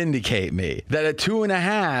that vindicate me? That at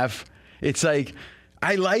 2.5, it's like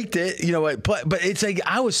I liked it, but it's like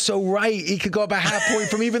I was so right. He could go up a half point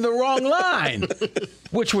from even the wrong line,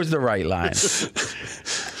 which was the right line.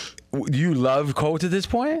 Do you love Colts at this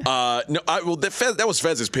point? No, that was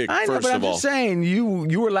Fez's pick. I know, first but of I'm all, just saying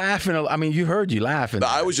you were laughing. I mean, you laughing.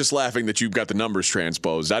 I was just laughing that you've got the numbers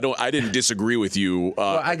transposed. I didn't disagree with you.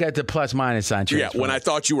 Well, I got the plus minus sign transposed. Yeah, when I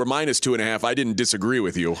thought you were minus 2.5, I didn't disagree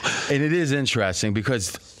with you. And it is interesting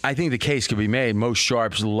because I think the case could be made. Most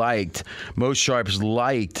sharps liked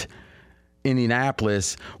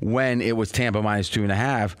Indianapolis when it was Tampa minus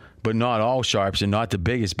 2.5. But not all sharps and not the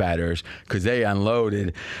biggest batters because they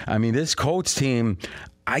unloaded. I mean, this Colts team,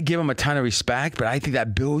 I give them a ton of respect, but I think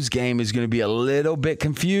that Bills game is going to be a little bit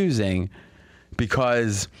confusing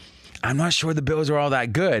because I'm not sure the Bills are all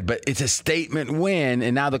that good, but it's a statement win,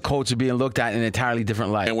 and now the Colts are being looked at in an entirely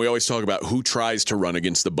different light. And we always talk about who tries to run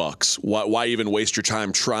against the Bucs. Why even waste your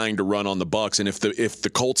time trying to run on the Bucs? And if the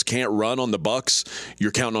Colts can't run on the Bucs,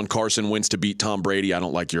 you're counting on Carson Wentz to beat Tom Brady. I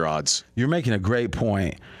don't like your odds. You're making a great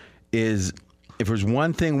point. Is if there's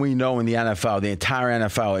one thing we know in the NFL, the entire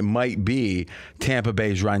NFL, it might be Tampa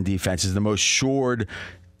Bay's run defense is the most assured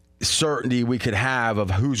certainty we could have of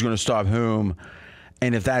who's going to stop whom.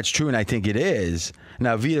 And if that's true, and I think it is,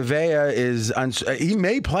 now Vita Vea he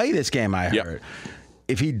may play this game, I heard. Yep.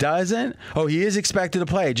 If he doesn't, he is expected to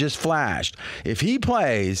play. It just flashed. If he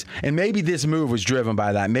plays, and maybe this move was driven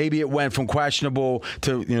by that. Maybe it went from questionable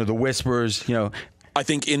to the whispers. I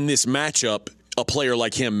think in this matchup, a player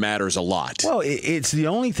like him matters a lot. Well, it's the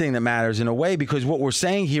only thing that matters in a way because what we're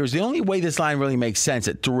saying here is the only way this line really makes sense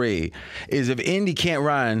at 3 is if Indy can't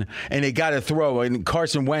run and they got to throw and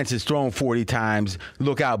Carson Wentz is throwing 40 times,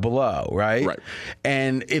 look out below, right? Right.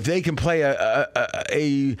 And if they can play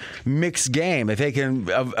a mixed game, if they can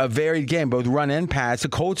a varied game, both run and pass, the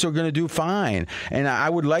Colts are going to do fine. And I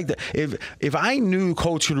would like that. If I knew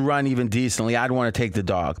Colts could run even decently, I'd want to take the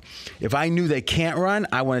dog. If I knew they can't run,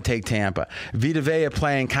 I want to take Tampa. Vita Vea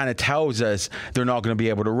playing kind of tells us they're not going to be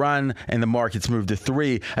able to run, and the market's moved to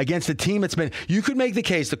 3 against a team that's been. You could make the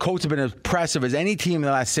case the Colts have been as impressive as any team in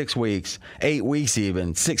the last 6 weeks, 8 weeks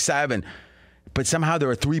even, 6, 7. But somehow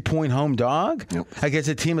they're a 3-point home dog against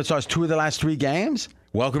a team that's lost 2 of the last 3 games.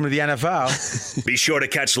 Welcome to the NFL. Be sure to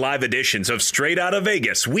catch live editions of Straight Outta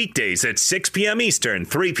Vegas weekdays at 6 p.m. Eastern,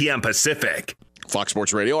 3 p.m. Pacific. Fox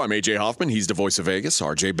Sports Radio, I'm A.J. Hoffman. He's the voice of Vegas,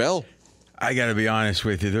 R.J. Bell. I got to be honest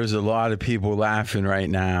with you. There's a lot of people laughing right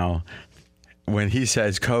now when he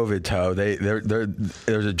says COVID toe.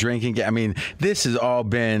 There's a drinking game. I mean, this has all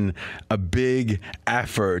been a big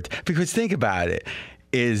effort because think about it.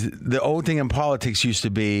 Is the old thing in politics used to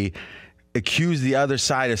be accuse the other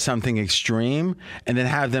side of something extreme and then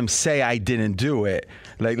have them say I didn't do it.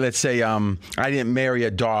 Like, let's say I didn't marry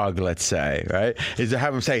a dog, let's say, right? Is to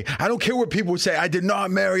have them say, I don't care what people say, I did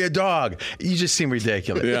not marry a dog. You just seem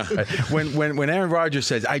ridiculous. Yeah. Right? When Aaron Rodgers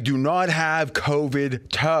says, I do not have COVID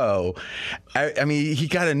toe, I mean, he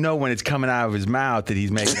got to know when it's coming out of his mouth that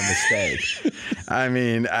he's making a mistake. I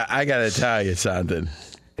mean, I got to tell you something.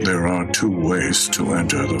 There are 2 ways to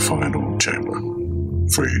enter the final chamber.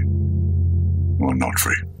 Free or not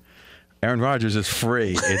free. Aaron Rodgers is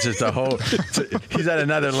free. It's just a whole he's at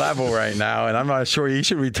another level right now, and I'm not sure he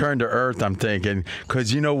should return to earth, I'm thinking.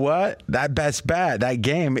 Because you know what? That best bet, that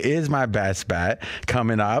game is my best bet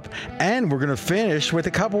coming up. And we're going to finish with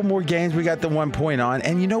a couple more games. We got the 1 point on.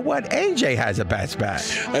 And you know what? AJ has a best bet.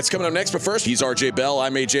 That's coming up next. But first, he's R.J. Bell.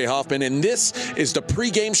 I'm A.J. Hoffman. And this is the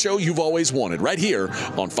pregame show you've always wanted right here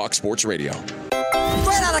on Fox Sports Radio.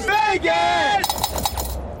 Straight out of Vegas!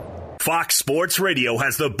 Fox Sports Radio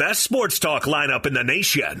has the best sports talk lineup in the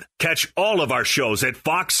nation. Catch all of our shows at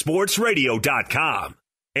foxsportsradio.com.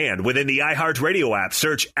 And within the iHeartRadio app,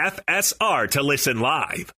 search FSR to listen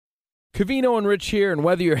live. Covino and Rich here, and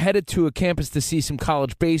whether you're headed to a campus to see some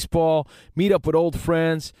college baseball, meet up with old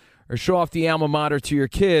friends, or show off the alma mater to your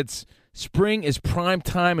kids, spring is prime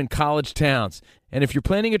time in college towns. And if you're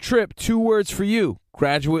planning a trip, 2 words for you: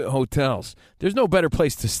 Graduate Hotels. There's no better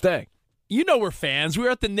place to stay. You know we're fans. We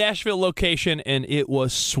were at the Nashville location, and it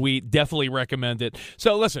was sweet. Definitely recommend it.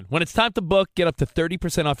 So listen, when it's time to book, get up to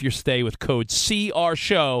 30% off your stay with code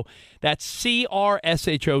CRSHOW. That's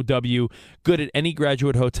CRSHOW. Good at any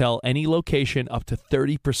Graduate Hotel, any location, up to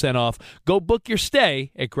 30% off. Go book your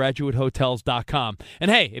stay at graduatehotels.com. And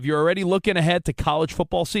hey, if you're already looking ahead to college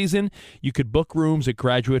football season, you could book rooms at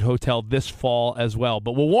Graduate Hotel this fall as well.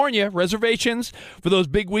 But we'll warn you, reservations for those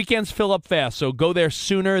big weekends fill up fast, so go there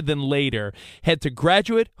sooner than later. Head to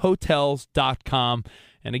graduatehotels.com.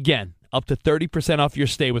 And again, up to 30% off your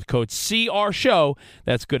stay with code CRSHOW.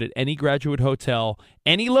 That's good at any Graduate Hotel,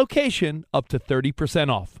 any location, up to 30%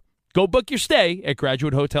 off. Go book your stay at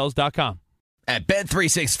graduatehotels.com. At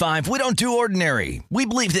Bet365, we don't do ordinary. We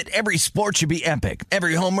believe that every sport should be epic.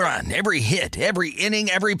 Every home run, every hit, every inning,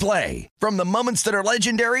 every play. From the moments that are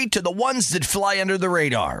legendary to the ones that fly under the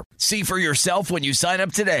radar. See for yourself when you sign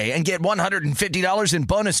up today and get $150 in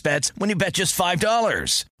bonus bets when you bet just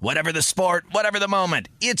 $5. Whatever the sport, whatever the moment,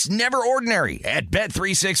 it's never ordinary at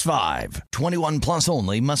Bet365. 21 plus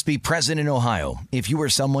only. Must be present in Ohio. If you or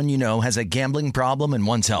someone you know has a gambling problem and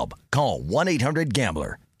wants help, call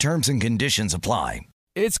 1-800-GAMBLER. Terms and conditions apply.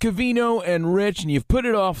 It's Covino and Rich, and you've put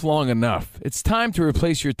it off long enough. It's time to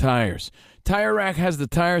replace your tires. Tire Rack has the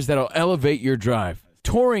tires that'll elevate your drive.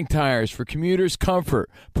 Touring tires for commuters' comfort,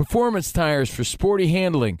 performance tires for sporty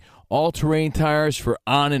handling, all-terrain tires for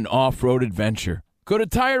on- and off-road adventure. Go to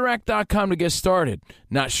TireRack.com to get started.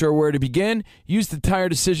 Not sure where to begin? Use the Tire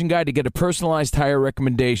Decision Guide to get a personalized tire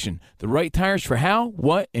recommendation. The right tires for how,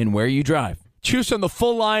 what, and where you drive. Choose from the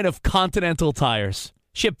full line of Continental tires.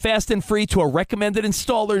 Ship fast and free to a recommended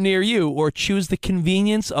installer near you, or choose the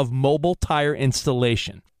convenience of mobile tire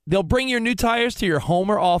installation. They'll bring your new tires to your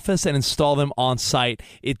home or office and install them on site.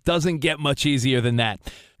 It doesn't get much easier than that.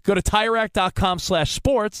 Go to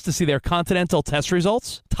TireRack.com/sports to see their Continental test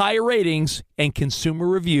results, tire ratings, and consumer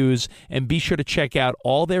reviews, and be sure to check out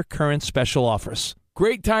all their current special offers.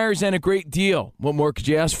 Great tires and a great deal. What more could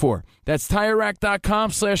you ask for? That's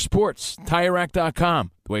TireRack.com/sports.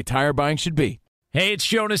 TireRack.com, the way tire buying should be. Hey, it's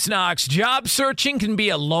Jonas Knox. Job searching can be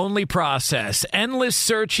a lonely process. Endless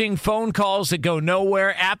searching, phone calls that go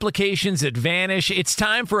nowhere, applications that vanish. It's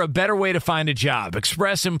time for a better way to find a job.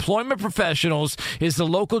 Express Employment Professionals is the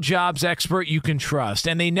local jobs expert you can trust,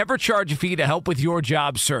 and they never charge a fee to help with your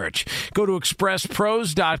job search. Go to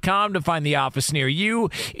expresspros.com to find the office near you.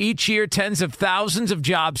 Each year, tens of thousands of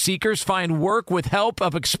job seekers find work with help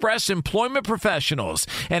of Express Employment Professionals,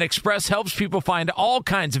 and Express helps people find all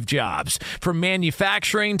kinds of jobs, from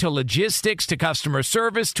manufacturing to logistics to customer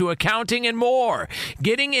service to accounting and more.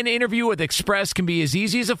 Getting an interview with Express can be as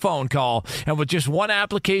easy as a phone call, and with just one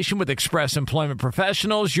application with Express Employment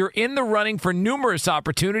Professionals, you're in the running for numerous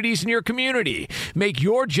opportunities in your community. Make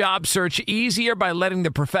your job search easier by letting the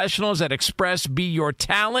professionals at Express be your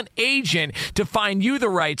talent agent to find you the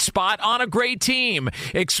right spot on a great team.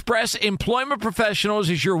 Express Employment Professionals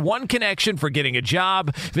is your one connection for getting a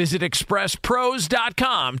job. Visit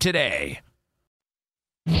expresspros.com today.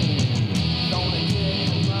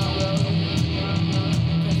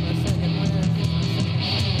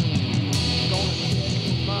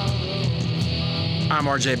 I'm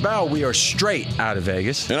RJ Bell. We are straight out of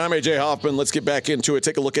Vegas. And I'm AJ Hoffman. Let's get back into it.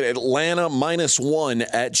 Take a look at Atlanta -1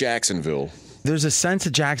 at Jacksonville. There's a sense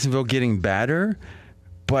of Jacksonville getting better,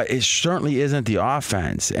 but it certainly isn't the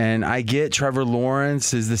offense. And I get Trevor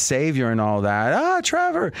Lawrence is the savior and all that.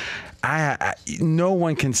 Trevor. No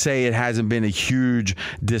one can say it hasn't been a huge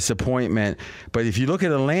disappointment. But if you look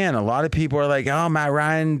at Atlanta, a lot of people are like, oh, Matt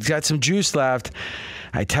Ryan's got some juice left.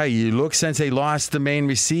 I tell you, look, since they lost the main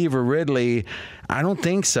receiver, Ridley, I don't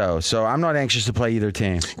think so. So I'm not anxious to play either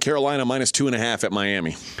team. Carolina -2.5 at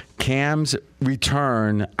Miami. Cam's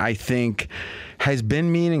return, I think, has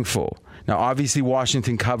been meaningful. Now, obviously,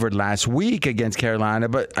 Washington covered last week against Carolina,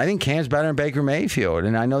 but I think Cam's better than Baker Mayfield.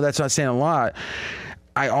 And I know that's not saying a lot.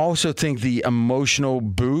 I also think the emotional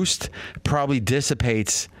boost probably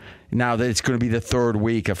dissipates now that it's going to be the third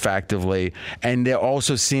week effectively. And they're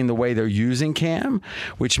also seeing the way they're using Cam,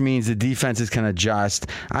 which means the defenses can adjust.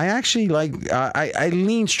 I actually I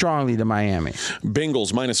lean strongly to Miami.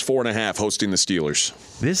 Bengals -4.5 hosting the Steelers.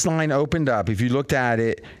 This line opened up. If you looked at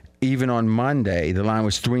it, even on Monday, the line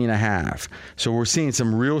was 3.5. So we're seeing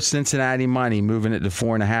some real Cincinnati money moving it to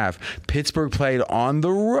 4.5. Pittsburgh played on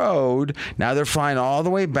the road. Now they're flying all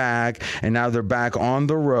the way back, and now they're back on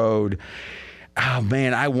the road. Oh,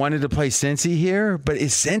 man, I wanted to play Cincy here, but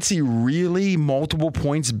is Cincy really multiple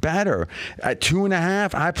points better? At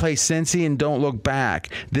 2.5, I play Cincy and don't look back.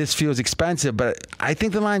 This feels expensive, but I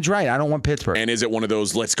think the line's right. I don't want Pittsburgh. And is it one of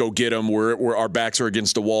those let's go get them where our backs are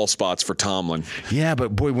against the wall spots for Tomlin? Yeah,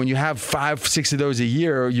 but boy, when you have 5-6 of those a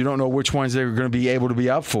year, you don't know which ones they're going to be able to be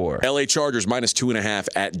up for. LA Chargers -2.5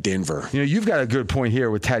 at Denver. You know, you've got a good point here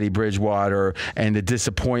with Teddy Bridgewater and the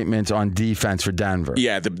disappointment on defense for Denver.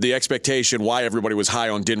 Yeah, the expectation, why everybody was high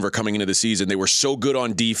on Denver coming into the season. They were so good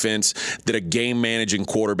on defense that a game-managing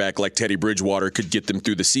quarterback like Teddy Bridgewater could get them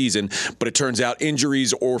through the season. But it turns out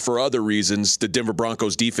injuries or for other reasons, the Denver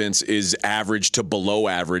Broncos defense is average to below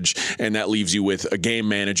average, and that leaves you with a game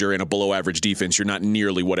manager and a below-average defense. You're not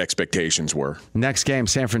nearly what expectations were. Next game,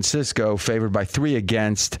 San Francisco favored by 3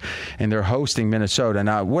 against, and they're hosting Minnesota.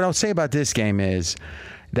 Now, what I'll say about this game is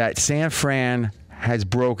that San Fran has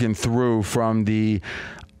broken through from the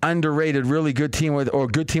underrated, really good team or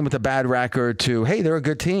good team with a bad record to, hey, they're a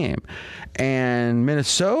good team. And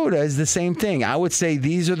Minnesota is the same thing. I would say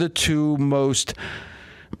these are the two most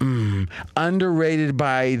underrated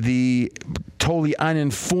by the totally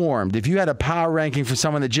uninformed. If you had a power ranking for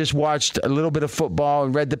someone that just watched a little bit of football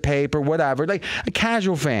and read the paper, whatever, like a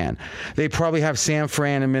casual fan, they probably have San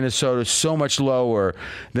Fran and Minnesota so much lower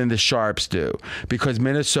than the Sharps do, because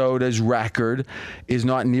Minnesota's record is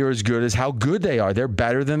not near as good as how good they are. They're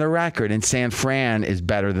better than the record, and San Fran is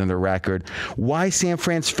better than the record. Why San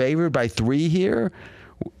Fran's favored by 3 here,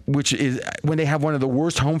 which is when they have one of the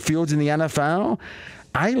worst home fields in the NFL?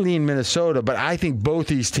 I lean Minnesota, but I think both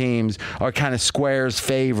these teams are kind of Squares'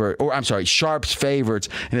 favorite, or I'm sorry, Sharps' favorites.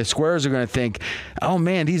 And the Squares are going to think, oh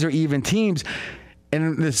man, these are even teams.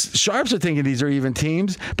 And the Sharps are thinking these are even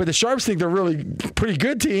teams, but the Sharps think they're really pretty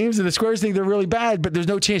good teams, and the Squares think they're really bad, but there's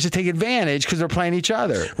no chance to take advantage because they're playing each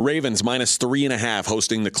other. Ravens -3.5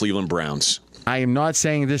 hosting the Cleveland Browns. I am not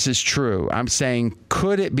saying this is true. I'm saying,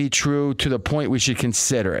 could it be true to the point we should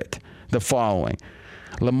consider it? The following.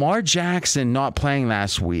 Lamar Jackson not playing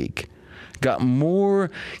last week got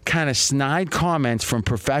more kind of snide comments from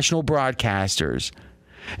professional broadcasters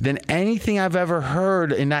than anything I've ever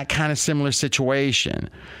heard in that kind of similar situation.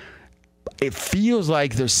 It feels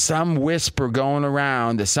like there's some whisper going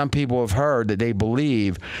around that some people have heard that they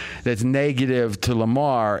believe that's negative to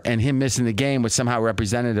Lamar, and him missing the game was somehow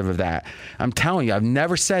representative of that. I'm telling you, I've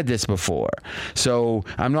never said this before, so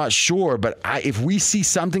I'm not sure. But if we see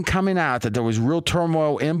something coming out that there was real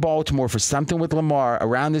turmoil in Baltimore for something with Lamar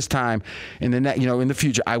around this time in the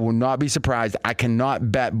future, I will not be surprised. I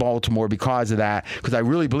cannot bet Baltimore because of that, because I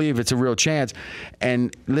really believe it's a real chance.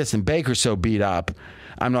 And listen, Baker's so beat up,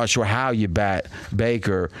 I'm not sure how you bet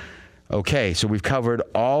Baker. Okay, so we've covered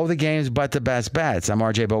all the games but the best bets. I'm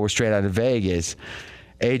RJ Bo. We're straight out of Vegas.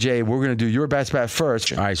 AJ, we're going to do your best bet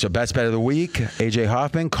first. All right, so best bet of the week, AJ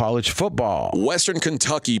Hoffman, college football. Western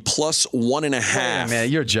Kentucky +1.5. Oh,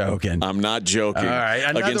 man, you're joking. I'm not joking. All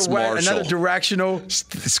right, against Marshall. Another directional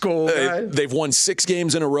school. They've won 6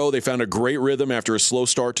 games in a row. They found a great rhythm after a slow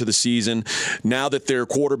start to the season. Now that their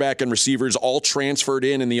quarterback and receivers all transferred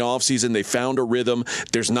in the offseason, they found a rhythm.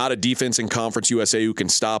 There's not a defense in Conference USA who can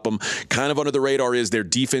stop them. Kind of under the radar is their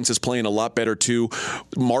defense is playing a lot better too.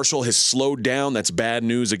 Marshall has slowed down. That's bad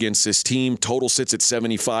news against this team. Total sits at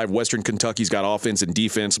 75. Western Kentucky's got offense and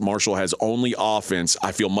defense. Marshall has only offense.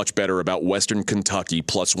 I feel much better about Western Kentucky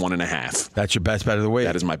 +1.5. That's your best bet of the week?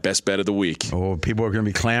 That is my best bet of the week. Oh, people are going to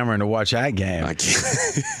be clamoring to watch that game. I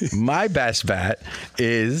can't. My best bet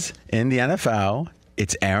is in the NFL.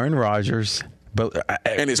 It's Aaron Rodgers.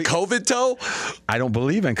 And his COVID toe? I don't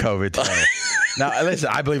believe in COVID toe. Now, listen,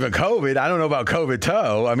 I believe in COVID. I don't know about COVID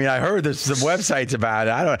toe. I mean, I heard there's some websites about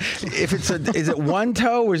it. I don't. If is it one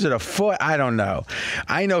toe or is it a foot? I don't know.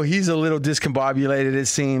 I know he's a little discombobulated, it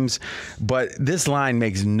seems, but this line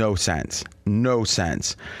makes no sense. No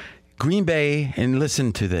sense. Green Bay, and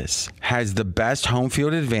listen to this, has the best home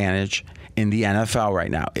field advantage in the NFL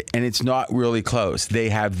right now, and it's not really close. They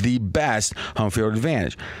have the best home field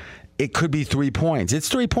advantage. It could be 3 points. It's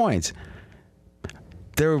 3 points.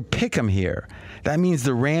 They're pick 'em here. That means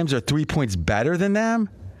the Rams are 3 points better than them?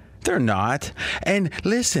 They're not. And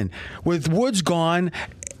listen, with Woods gone,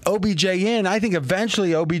 OBJ in, I think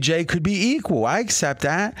eventually OBJ could be equal. I accept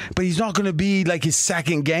that. But he's not going to be like his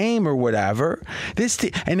second game or whatever.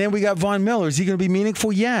 And then we got Von Miller. Is he going to be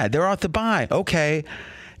meaningful? Yeah, they're off the bye. Okay.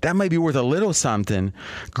 That might be worth a little something.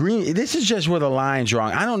 This is just where the line's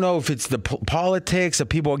wrong. I don't know if it's the politics of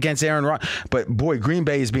people against Aaron Rodgers, but boy, Green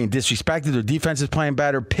Bay is being disrespected. Their defense is playing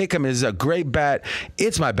better. Pick'em is a great bet.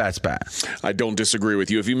 It's my best bet. I don't disagree with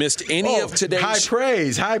you. If you missed any of today's...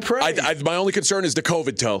 High praise. My only concern is the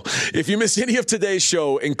COVID toe. If you missed any of today's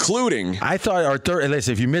show, including... I thought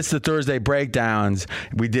listen, if you missed the Thursday breakdowns,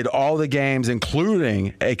 we did all the games,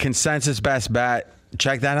 including a consensus best bet.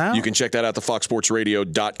 Check that out. You can check that out at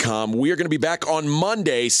thefoxsportsradio.com. We are going to be back on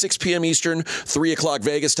Monday, 6 p.m. Eastern, 3 o'clock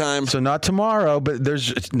Vegas time. So not tomorrow, but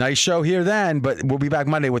there's a nice show here then, but we'll be back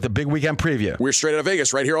Monday with a big weekend preview. We're straight out of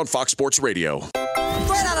Vegas right here on Fox Sports Radio. Straight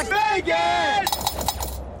out of Vegas!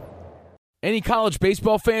 Any college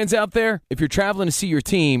baseball fans out there? If you're traveling to see your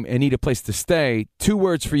team and need a place to stay, 2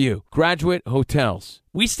 words for you: Graduate Hotels.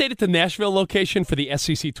 We stayed at the Nashville location for the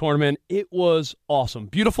SEC tournament. It was awesome.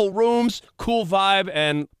 Beautiful rooms, cool vibe,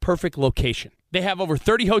 and perfect location. They have over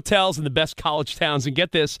 30 hotels in the best college towns, and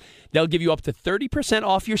get this, they'll give you up to 30%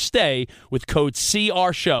 off your stay with code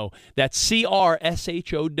CRSHOW. That's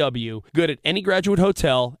CRSHOW. Good at any Graduate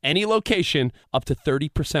Hotel, any location, up to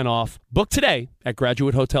 30% off. Book today at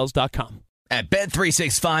graduatehotels.com. At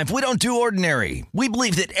Bet365, we don't do ordinary. We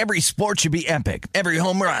believe that every sport should be epic. Every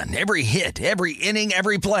home run, every hit, every inning,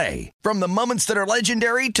 every play. From the moments that are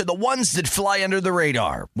legendary to the ones that fly under the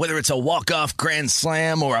radar. Whether it's a walk-off grand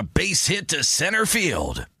slam or a base hit to center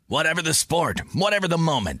field. Whatever the sport, whatever the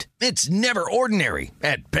moment. It's never ordinary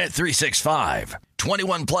at Bet365.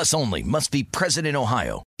 21 plus only. Must be present in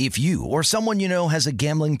Ohio. If you or someone you know has a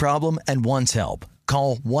gambling problem and wants help,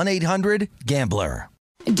 call 1-800-GAMBLER.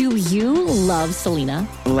 Do you love Selena?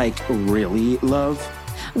 Like, really love?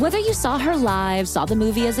 Whether you saw her live, saw the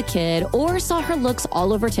movie as a kid, or saw her looks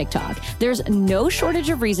all over TikTok, there's no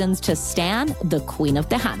shortage of reasons to stan the Queen of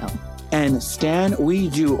Tejano. And Stan, we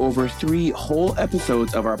do over 3 whole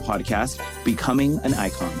episodes of our podcast, Becoming an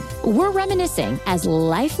Icon. We're reminiscing as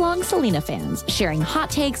lifelong Selena fans, sharing hot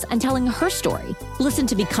takes and telling her story. Listen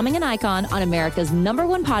to Becoming an Icon on America's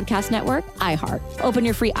 #1 podcast network, iHeart. Open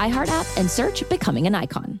your free iHeart app and search Becoming an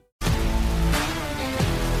Icon.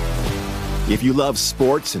 If you love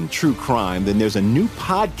sports and true crime, then there's a new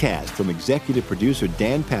podcast from executive producer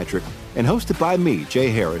Dan Patrick and hosted by me, Jay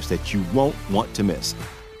Harris, that you won't want to miss.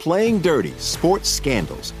 Playing Dirty: Sports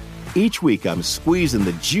Scandals. Each week, I'm squeezing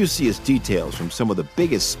the juiciest details from some of the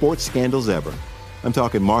biggest sports scandals ever. I'm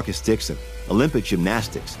talking Marcus Dixon, Olympic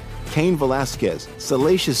gymnastics, Cain Velasquez,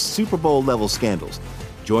 salacious Super Bowl-level scandals.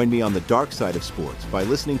 Join me on the dark side of sports by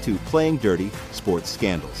listening to Playing Dirty: Sports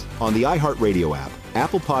Scandals on the iHeartRadio app,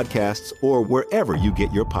 Apple Podcasts, or wherever you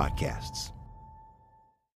get your podcasts.